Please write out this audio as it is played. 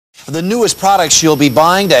The newest products you'll be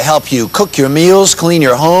buying to help you cook your meals, clean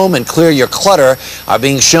your home, and clear your clutter are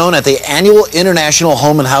being shown at the annual International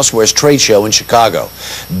Home and Housewares Trade Show in Chicago.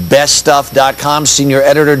 BestStuff.com senior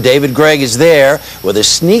editor David Gregg is there with a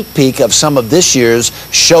sneak peek of some of this year's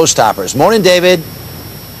showstoppers. Morning, David.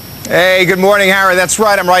 Hey, good morning, Harry. That's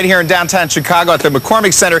right. I'm right here in downtown Chicago at the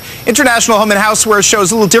McCormick Center. International Home and Houseware show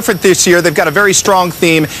is a little different this year. They've got a very strong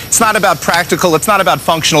theme. It's not about practical. It's not about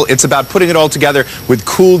functional. It's about putting it all together with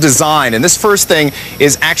cool design. And this first thing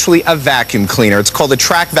is actually a vacuum cleaner. It's called the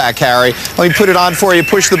Track Vac, Harry. Let me put it on for you.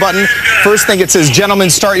 Push the button. First thing, it says, gentlemen,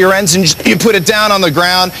 start your engines. You put it down on the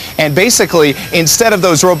ground. And basically, instead of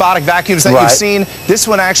those robotic vacuums that you've seen, this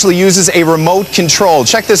one actually uses a remote control.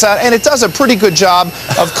 Check this out. And it does a pretty good job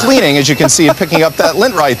of cleaning. As you can see, picking up that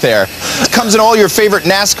lint right there. It comes in all your favorite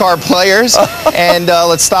NASCAR players. And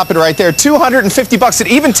let's stop it right there. $250. It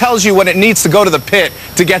even tells you when it needs to go to the pit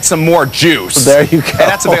to get some more juice. There you go. And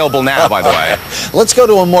that's available now, by the way. Let's go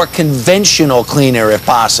to a more conventional cleaner if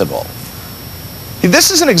possible.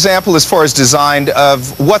 This is an example as far as design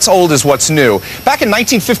of what's old is what's new. Back in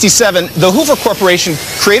 1957, the Hoover Corporation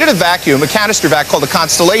created a vacuum, a canister vac called the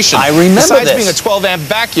Constellation. I remember Besides this. being a 12-amp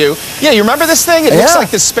vacuum. Yeah, you remember this thing? It looks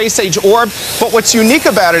like this space-age orb. But what's unique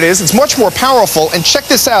about it is it's much more powerful. And check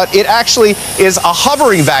this out. It actually is a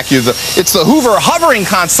hovering vacuum. It's the Hoover Hovering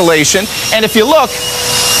Constellation. And if you look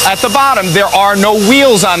at the bottom, there are no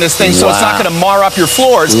wheels on this thing, so it's not going to mar up your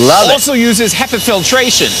floors. Love it. Also uses HEPA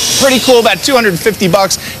filtration. Pretty cool. About $250.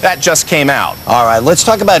 That just came out. All right, let's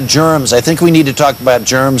talk about germs. I think we need to talk about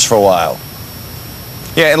germs for a while.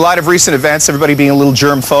 Yeah, in light of recent events, everybody being a little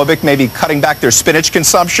germ-phobic, maybe cutting back their spinach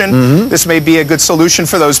consumption, this may be a good solution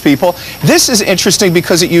for those people. This is interesting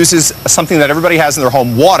because it uses something that everybody has in their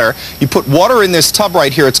home, water. You put water in this tub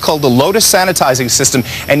right here. It's called the Lotus Sanitizing System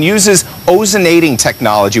and uses ozonating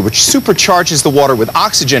technology, which supercharges the water with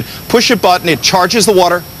oxygen. Push a button, it charges the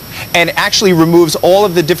water, and actually removes all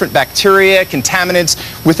of the different bacteria, contaminants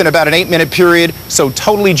within about an 8-minute period. So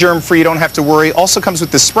totally germ-free, you don't have to worry. Also comes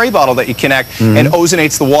with the spray bottle that you connect and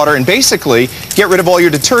ozonates the water and basically get rid of all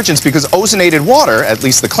your detergents because ozonated water, at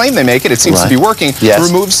least the claim they make it seems to be working,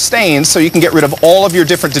 removes stains so you can get rid of all of your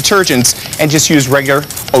different detergents and just use regular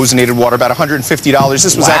ozonated water, about $150.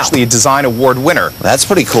 This was actually a design award winner. That's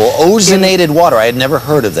pretty cool. Ozonated water. I had never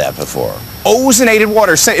heard of that before. Ozonated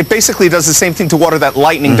water. It basically does the same thing to water that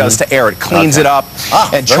lightning does to air. It cleans it up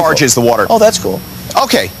and charges the water. Oh, that's cool.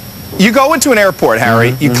 Okay. You go into an airport,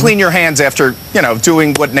 Harry, you clean your hands after, you know,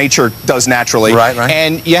 doing what nature does naturally.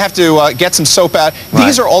 And you have to get some soap out.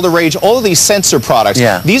 These are all the rage, all of these sensor products.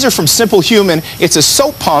 These are from Simple Human. It's a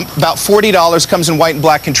soap pump, about $40, comes in white and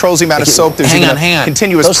black, controls the amount of soap. There's hang on.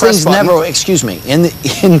 Continuous Those press things button. never, excuse me,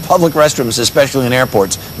 in public restrooms, especially in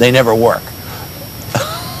airports, they never work.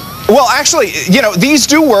 Well, actually, you know, these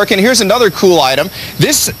do work, and here's another cool item.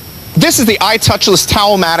 This is the iTouchless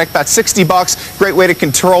Towelmatic, about $60. Great way to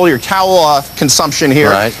control your towel consumption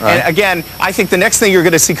here. And again, I think the next thing you're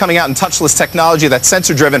going to see coming out in touchless technology that's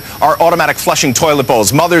sensor-driven are automatic flushing toilet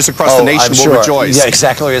bowls. Mothers across the nation will rejoice. Yeah,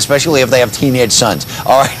 exactly, especially if they have teenage sons.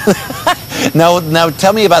 All right. Now,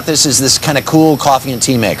 tell me about this. Is this kind of cool coffee and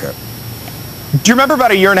tea maker? Do you remember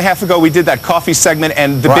about a year and a half ago we did that coffee segment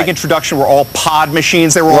and the big introduction were all pod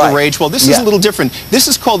machines? They were all the rage. Well, this is a little different. This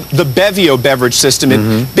is called the Bevio beverage system.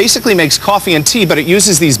 It basically makes coffee and tea, but it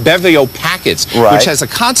uses these Bevio packets, which has a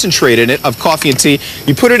concentrate in it of coffee and tea.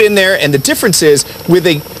 You put it in there, and the difference is with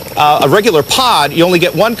a regular pod, you only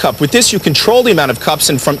get 1 cup. With this, you control the amount of cups,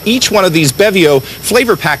 and from each one of these Bevio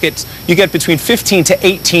flavor packets, you get between 15 to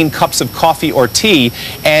 18 cups of coffee or tea,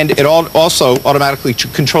 and it also automatically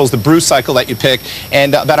controls the brew cycle that you pick,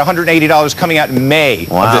 and about $180 coming out in May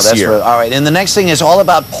of this year. All right, and the next thing is all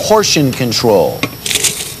about portion control.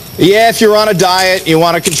 Yeah, if you're on a diet, you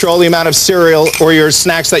want to control the amount of cereal or your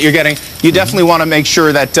snacks that you're getting, you definitely want to make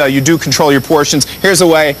sure that you do control your portions. Here's a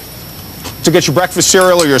way to get your breakfast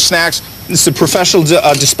cereal or your snacks. This is a professional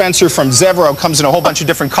dispenser from Zevro. Comes in a whole bunch of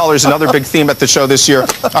different colors. Another big theme at the show this year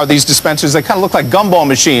are these dispensers. They kind of look like gumball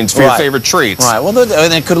machines for your favorite treats. Well,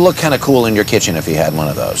 they could look kind of cool in your kitchen if you had one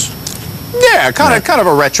of those. Yeah, kind of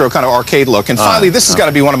a retro, kind of arcade look. And finally, this has got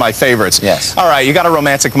to be one of my favorites. Yes. All right, you got a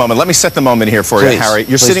romantic moment. Let me set the moment here for you, Harry.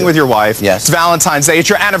 You're sitting with your wife. Yes. It's Valentine's Day. It's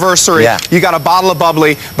your anniversary. You got a bottle of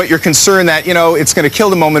bubbly, but you're concerned that, you know, it's going to kill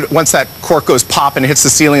the moment once that cork goes pop and hits the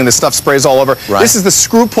ceiling and the stuff sprays all over. This is the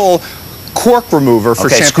screw pull cork remover for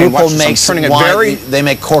champagne. Screw pull makes wine. They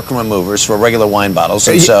make cork removers for regular wine bottles.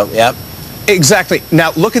 And so, Exactly.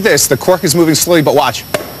 Now, look at this. The cork is moving slowly, but watch.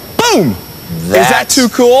 Boom! Is that too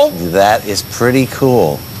cool? That is pretty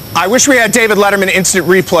cool. I wish we had David Letterman instant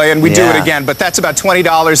replay and we do it again, but that's about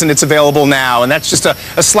 $20 and it's available now. And that's just a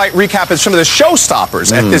slight recap of some of the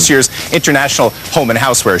showstoppers at this year's International Home and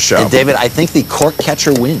Houseware Show. And David, I think the cork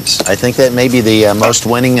catcher wins. I think that may be the most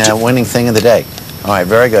winning thing of the day. All right,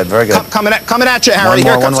 very good, very good. Coming at you, Harry.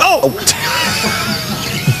 Here it comes.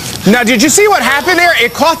 Now, did you see what happened there?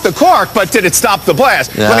 It caught the cork, but did it stop the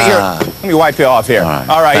blast? Let me wipe you off here.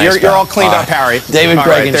 All right, thanks, you're all cleaned up, Harry. David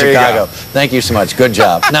Craig in Chicago. Thank you so much. Good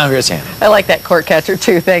job. Now here's Hannah. I like that cork catcher,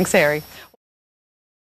 too. Thanks, Harry.